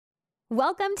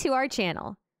Welcome to our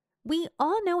channel. We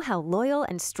all know how loyal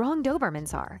and strong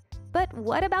Dobermans are, but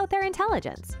what about their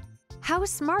intelligence? How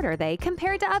smart are they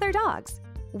compared to other dogs?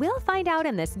 We'll find out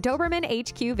in this Doberman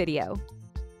HQ video.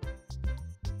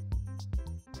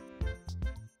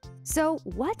 So,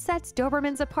 what sets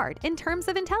Dobermans apart in terms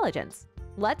of intelligence?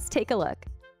 Let's take a look.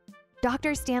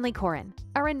 Dr. Stanley Coren,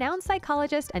 a renowned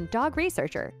psychologist and dog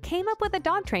researcher, came up with a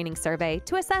dog training survey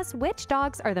to assess which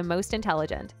dogs are the most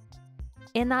intelligent.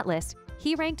 In that list,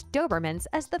 he ranked Dobermans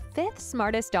as the 5th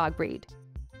smartest dog breed.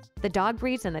 The dog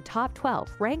breeds in the top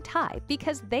 12 ranked high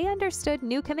because they understood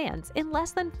new commands in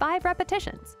less than 5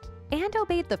 repetitions and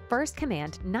obeyed the first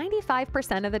command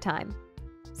 95% of the time.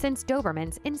 Since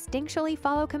Dobermans instinctually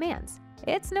follow commands,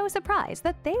 it's no surprise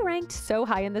that they ranked so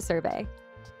high in the survey.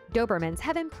 Dobermans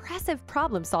have impressive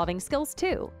problem-solving skills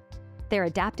too. Their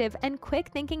adaptive and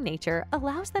quick-thinking nature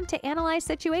allows them to analyze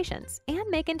situations and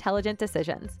make intelligent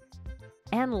decisions.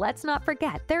 And let's not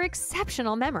forget their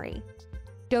exceptional memory.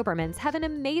 Dobermans have an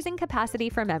amazing capacity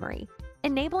for memory,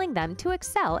 enabling them to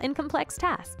excel in complex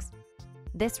tasks.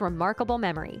 This remarkable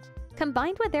memory,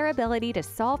 combined with their ability to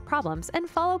solve problems and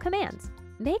follow commands,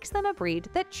 makes them a breed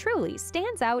that truly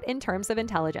stands out in terms of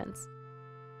intelligence.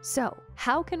 So,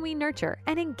 how can we nurture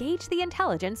and engage the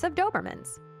intelligence of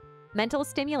Dobermans? Mental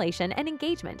stimulation and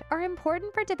engagement are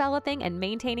important for developing and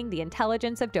maintaining the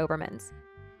intelligence of Dobermans.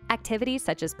 Activities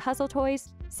such as puzzle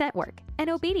toys, scent work, and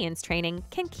obedience training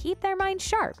can keep their minds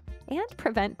sharp and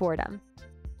prevent boredom.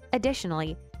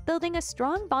 Additionally, building a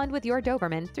strong bond with your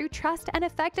Doberman through trust and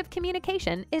effective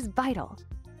communication is vital.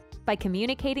 By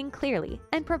communicating clearly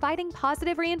and providing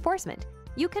positive reinforcement,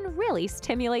 you can really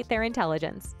stimulate their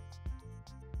intelligence.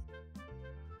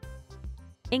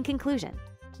 In conclusion,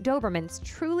 Dobermans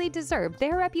truly deserve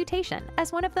their reputation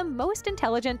as one of the most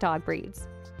intelligent dog breeds.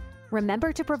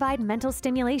 Remember to provide mental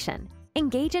stimulation,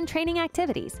 engage in training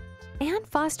activities, and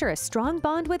foster a strong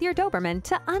bond with your Doberman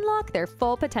to unlock their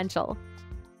full potential.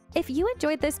 If you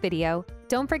enjoyed this video,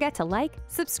 don't forget to like,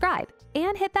 subscribe,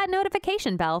 and hit that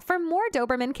notification bell for more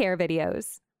Doberman care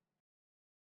videos.